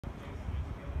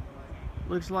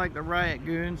Looks like the riot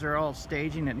goons are all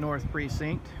staging at North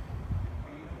Precinct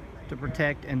to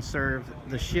protect and serve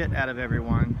the shit out of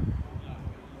everyone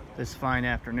this fine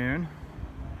afternoon.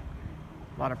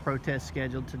 A lot of protests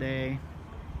scheduled today.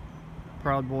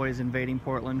 Proud Boys invading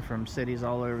Portland from cities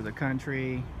all over the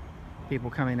country. People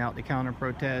coming out to counter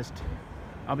protest.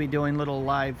 I'll be doing little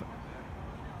live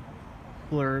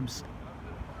blurbs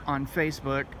on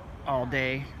Facebook all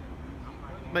day.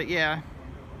 But yeah,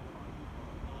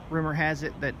 rumor has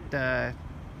it that a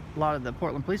lot of the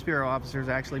Portland Police Bureau officers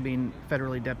are actually being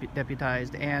federally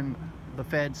deputized, and the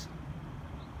feds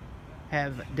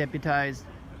have deputized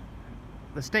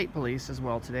the state police as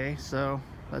well today. So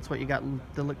that's what you got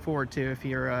to look forward to if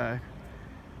you're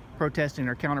protesting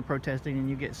or counter-protesting and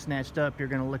you get snatched up. You're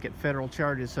going to look at federal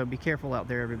charges, so be careful out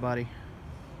there, everybody.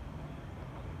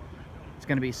 It's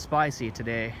going to be spicy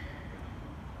today.